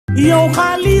yow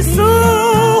xaalisu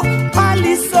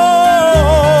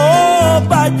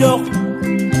bajo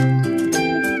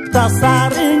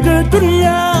tasaare nga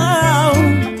dunya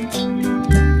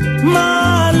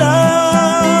mala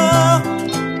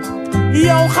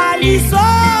yow xaalisu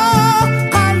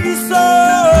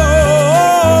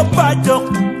bajo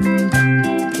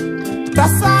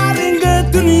tasaare nga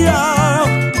dunya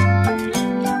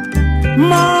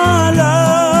mala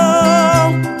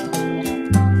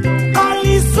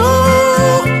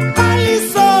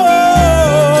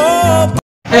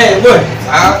boy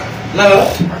ah nala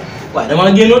waaw damaa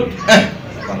génnoon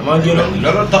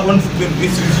loolu taxoon fi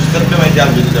def damay jàll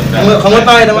bi di dem xam nga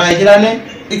temps yi dama ci laa ne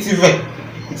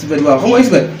xbet waaw xam nga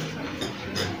xbet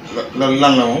loolu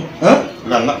lan la moom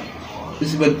lan la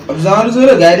xbet ab genre réseau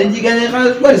la gars yi dañ ciy gagné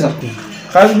xaalis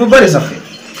bu bari sax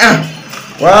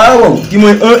waaw kii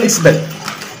mooy 1xbet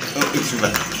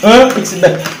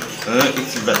 1xbet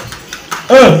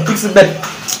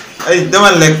ay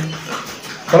demal lekk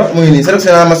voilà mu ngi nii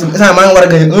sélectionné machine instant maa ngi war a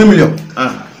gagné 1 million.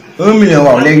 1 million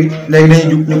waaw léegi dañuy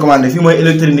jug ñu commandé fii mooy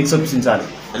électronique soppi suñu saal.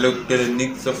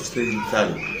 électronique soppi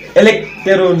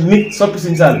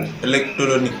suñu saal.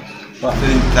 waaw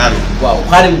suñu saal. waaw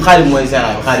xaarim mooy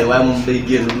séeréer xaarim waaye moom day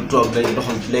génn du toog day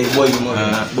doxal léegi booy bi moom.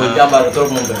 booy jàmbaar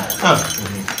trop moom tamit.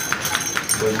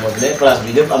 booy moom ne place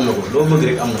bi lépp am na ko loo bëgg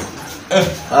rek am na ko.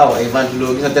 waaw ay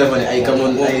ventilo gis na téléphone ay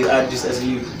Camon ay A10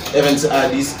 Events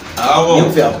A10.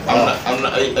 ñëpp fi am na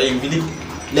ay midi.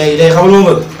 léegi xam nga lu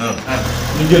ma bëgg.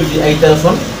 ñu jël fi ay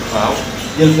téléphone. waaw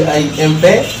jël fi ay MP.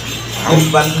 jël fi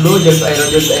ventilo jël fi ay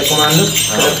rajo jël fi ay commande.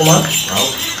 télécommande. waaw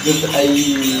jël fi ay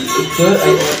écouteurs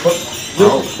ay AirPods.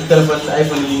 waaw jël téléphone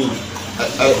iPhone yi nii.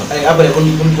 ay après bu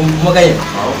ma gagné.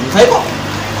 waaw ñu fay ko.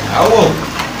 waaw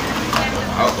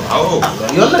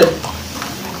yoon la de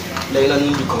léegi nag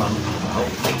ñu ngi commande.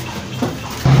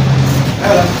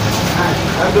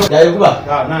 jaay bu baax.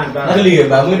 waaw naka liggéey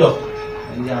baax muy dox.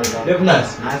 lépp naaj.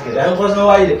 yaa ngi xool sama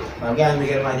waay de. waaw gars yi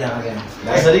ma jaaxal gars yi.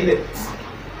 yaa ngi sa dig de.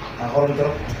 waaw xool nga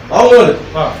trop. waaw nga de.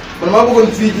 waaw man maa bëggoon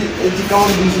fii ci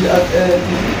kawoon bi fii ak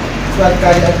soit yi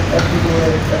ak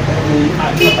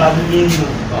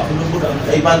waaw lu bëgg am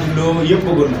ay ventilo yëpp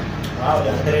bëggoon na. waaw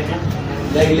dafa très bien.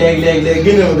 léegi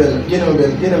génne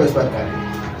ma soit card yi.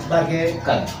 Sparké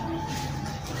kan.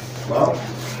 waaw.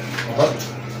 waxoon.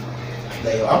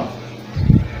 day yow am.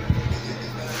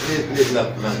 léegi lan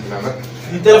nag.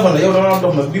 lii téléphone la yow dama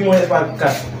dox nag bii mooy Sparké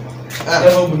 4.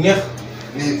 téléphone bu neex.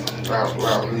 lii waaw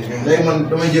léegi man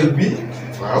damay jël bii.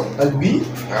 waaw ak bii.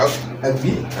 waaw ak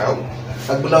bii. waaw.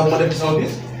 ak bu ndaw bu ma def ci sama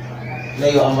biir.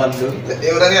 léegi yow am ventilo.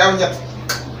 yow da ngay am ñett.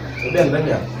 benn rek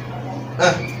nga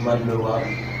am. ventilo waaw.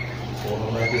 boo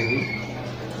xam ne bii.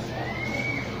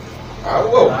 waaw.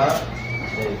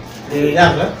 léegi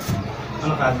ñaata la.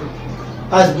 ana xaalis bi.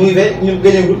 xaalis bu ngi fee ñun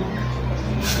gëñagul.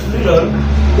 luy loolu.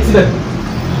 si dëkk.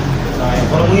 waaye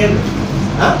xorom ngeen de.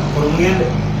 xorom ngeen de.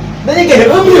 dañuy gagné 1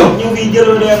 million. ñu ngi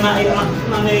jëloon de na ay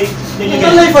dañuy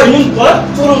ñun lay fay ñun wala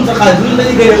soxla sa xaalis ñun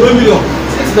dañuy gagné 1 million.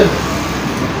 si dëkk.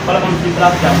 wala man ci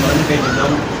place jàmbur ñu koy jël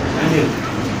donc yaa ngi dégg.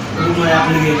 ñu ma yàq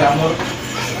liggéey jàmbur.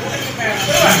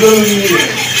 ñu liggéey.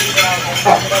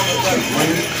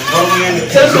 xorom ngeen de.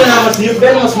 sélectionné naa mas yëpp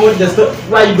benn mas moo ci des te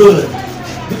waa ji doon na.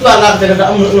 victoire laa fekk te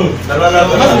am na 1.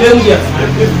 mas bi mu jeex.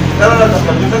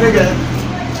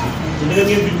 dëgg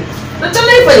ngeen bind. dañ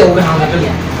lay fay yow nga xam ne dëgg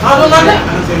doon naa de. ana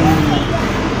seen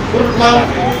pour maanaam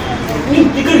ñun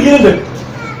ci kër gi la dëkk.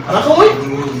 xanaa xam mooy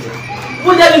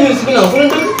boo jàllee ñun si ginnaaw fu leen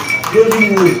dëkk. loolu du mu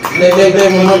wóor.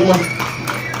 léegi man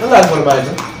nan laa ko war a bàyyi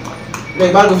sax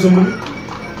léegi baal ko fi sa mbub.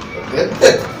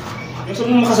 yow sa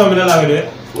mu xasaw bi da laa koy doyee.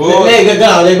 léegi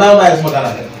gannaaw léegi baal ma bàyyi sama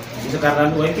gannaaw. sa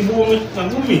carte waaye kii bu mi.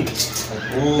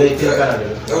 léegi kii la gannaaw de.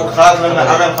 xaar la nga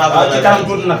amee xaar waaw ci kanam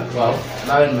tuuti nag. waaw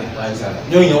naa leen may waaye incha allah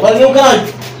ñoo ngi ñëw parce que yow gannaaw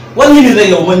war minute rek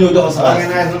yow ma ñëw jox sa xaalis.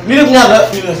 lii lépp ñaata la.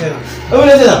 ñu ne seen. am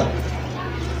na seen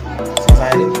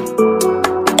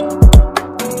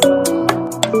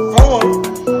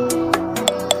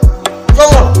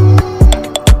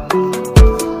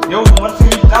yow man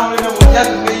fii tàmbali na mu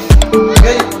yàgg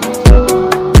ngay.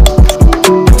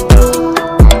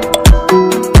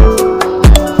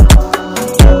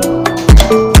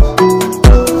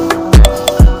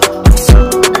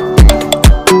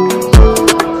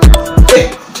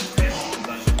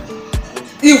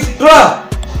 Yves 3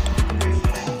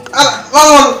 ah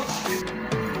waaw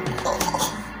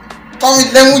tamit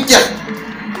léegi mu jeex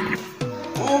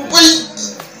oui.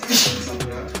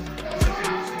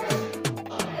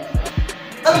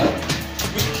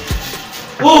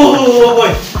 wóo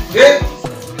boy.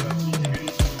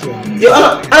 yow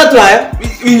ana tuwaay.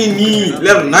 oui nii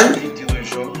leer nañ.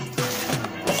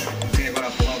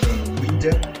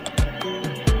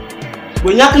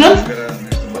 booy ñàkk na.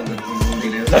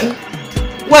 lan.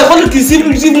 waaye xoolal kii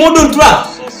cible moo doon 3.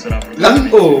 lan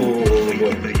oh.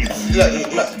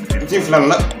 Siif lan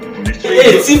la.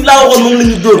 cible laa waxoon moom la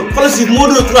ñu dóor xoolal cible moo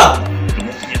doon 3.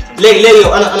 léegi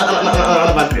yow ana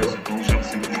ventilo.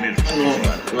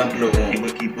 ventilo moom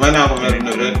may naa ko mel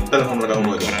ne rek téléphone la dama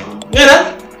koy jox.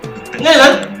 ngay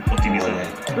lan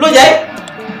loo jaay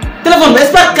téléphone bi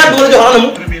espace 4 bi ma la joxoon ana mu.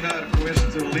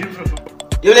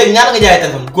 yow léegi ñaata nga jaayee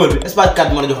téléphone bi góor bi espace 4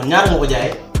 bi ma la joxoon ñaata nga ko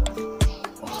jaayee.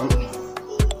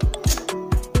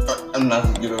 am naa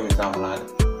si juróomi sàmm naa de.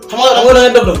 xam nga da ngay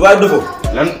dof waaye dofoo.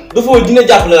 lan dofoo dina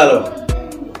jàppale laa la wax.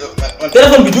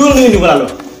 téléphone bi juróom nga indi ko laa la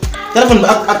wax. téléphone bi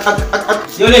ak.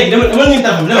 yow léegi dama ngeen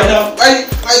téléphone bi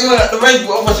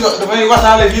damay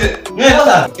wasaale fii de. mais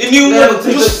wasaale. indi wu nga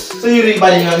sa yére yi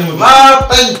bàyyi nga ni ma. maa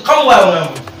tey xam nga waaw nga am.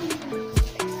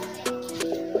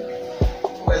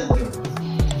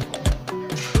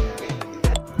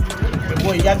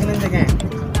 booy yàgg nañ ne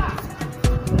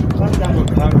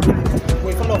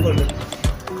booy fan la ko def.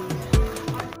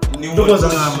 nii wu ma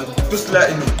tous laa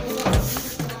indi.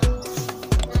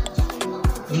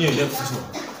 ñëw def si suuf.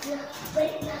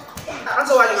 an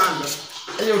sa waaj nga am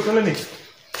yow fan la nekk.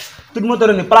 tudd moo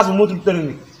tëral ni place bi moo tudd tëral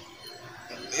ni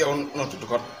yow noo tudd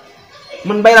kon.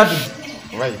 man Mbaye laa tudd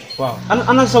way waaw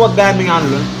ana sa wag gaayam bi nga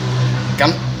ànduloon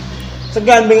kan. sa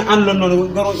gaayam bi nga ànduloon noonu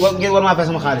ngeen war maa fay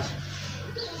sama xaalis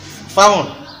Faamoon.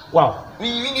 waaw mi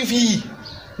ngi fii.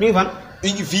 mi ngi fan mi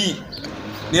ngi fii.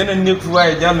 nee na nekk fi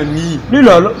waaye jaar na nii. luy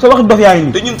loolu sa waxi dof yaa ngi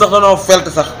nii te ñun sax danoo felt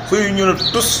sax. fuy ñu ne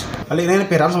tus. léegi da ngeen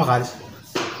perte am sama xaalis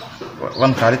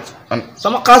wan xaalis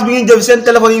sama xaalis bi ngeen jël seen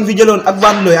téléphone yi nga fi jëloon ak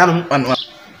bande looy anam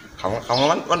xam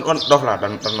nga wan dof laa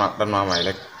dan maa may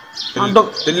rek. dog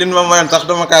te lin ma mayoon sax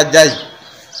dama kaa jaay.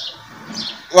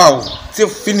 waaw c'est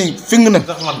fini fing na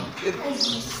sax man.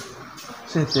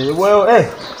 c'est woyo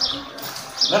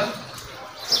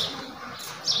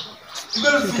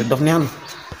te dof neex na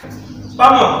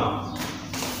Pama.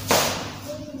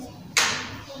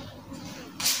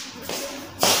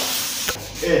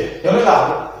 yow la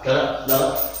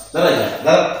dara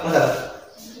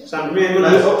sant mais man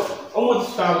amoo ci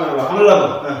temps ma wax xam nga la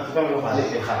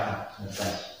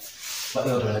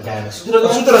ma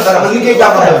sutura dara man liggéey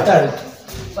jàmbar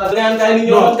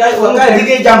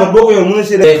liggéey jàmbar boo ko yow mën a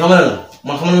séddee xam nga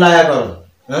man xam laa yaakaaroon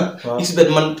xbet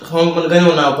man xam man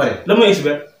gañoon naa ba pare la mooy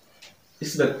xbet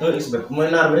xbet mooy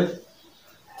naar bi rek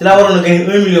ci laa waroon a gañ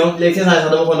 1 million léegi 500 sax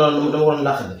dama ko doon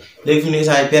làqate léegi fi mu ne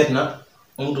saa yi perte na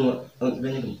amatuma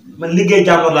man liggéey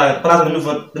jàmbar laa yor place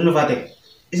dañu fa teg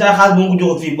isaa xaalis bu ma ko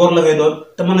joxul fii bor la fay doon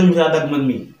te mën nañu fi dagg man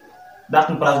mii dàq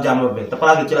na place jàmbar bi te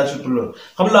place bi ci laa surtout loolu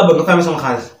xam laa bëgg nga fay ma sama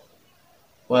xaalis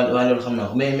waaw loolu xam naa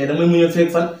ko mais damay muñal fekk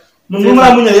fan man mu ma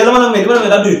laa muñal yàlla ma la may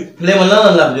daa doy léegi man lan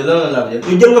la jël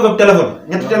yow jël nga fa téléphone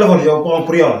ñetti téléphone yow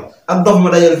pour yow la ak dof ma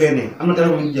dajale fee ne am na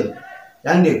téléphone yu jël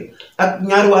yaa ngi dégg ak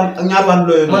ñaari waan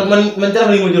looyu man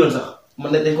téléphone yi ma jëloon sax man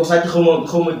dañ ko sàcc xaw ma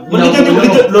man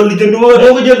loolu li jënd ma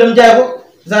doo ko jël dem jaay ko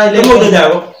saa yi moo ko jaay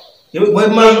ko yow booy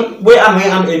man booy am ngay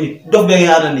am ay nit dof bee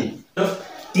ngay àndal nii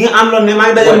ki nga am loon ne maa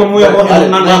ngi daje moom mu yow wax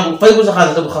naan fay ko sa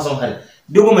xaalis te bu xas sama xarit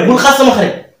déggu ma de bul xas sama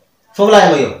xarit foofu laa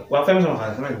yem ak yow waaw fay ma sama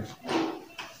xaalis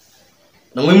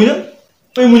danga may muñal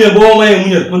fay muñal boo ma mayee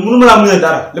muñal man mënu ma laa muñal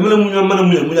dara li ma la muñal mën a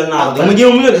muñal naa ko dama jéem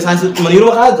a muñal essentiel man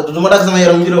yoruma xaalis te du ma dagg sama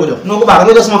yaram mu jëloo ko jox non ko baax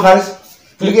dama jox sama xaalis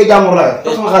liggéey jàmbur laa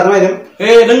jox sama xaalis damay dem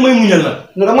danga may muñal nag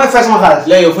non danga may fay sama xaalis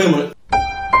léegi yow fay mu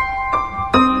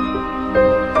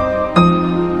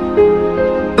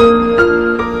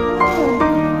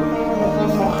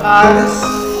xaalis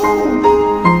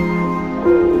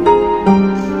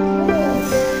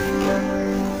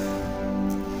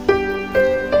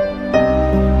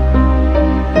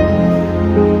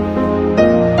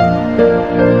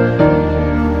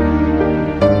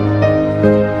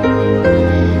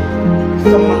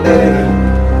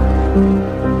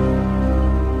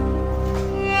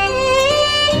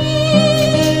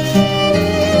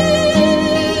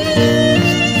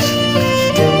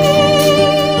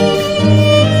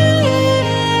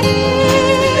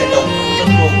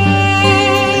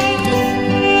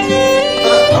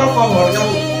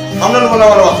am na lu ma la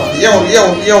war a wax sax yow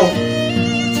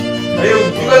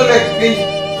dugal rek ngay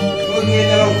dugal ngay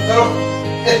nelaw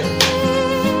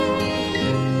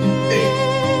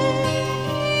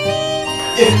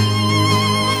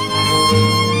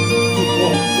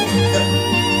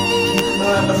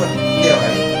dafa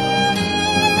deewaay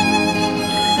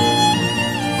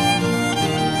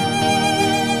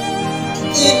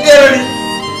kii deewali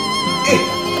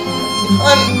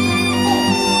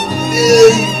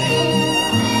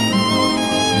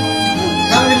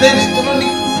xam ni léegi te loolu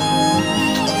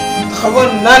xamoon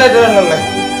naa ne dana la laaj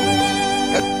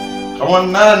xamoon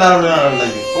naa la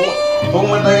léegi foog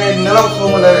ma da ngay nelaw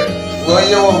suuma la rek boo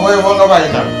yeewoo nga bàyyi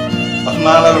naan wax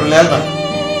naa la lu leer nag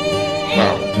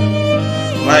waaw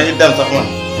maa ngi dem sax man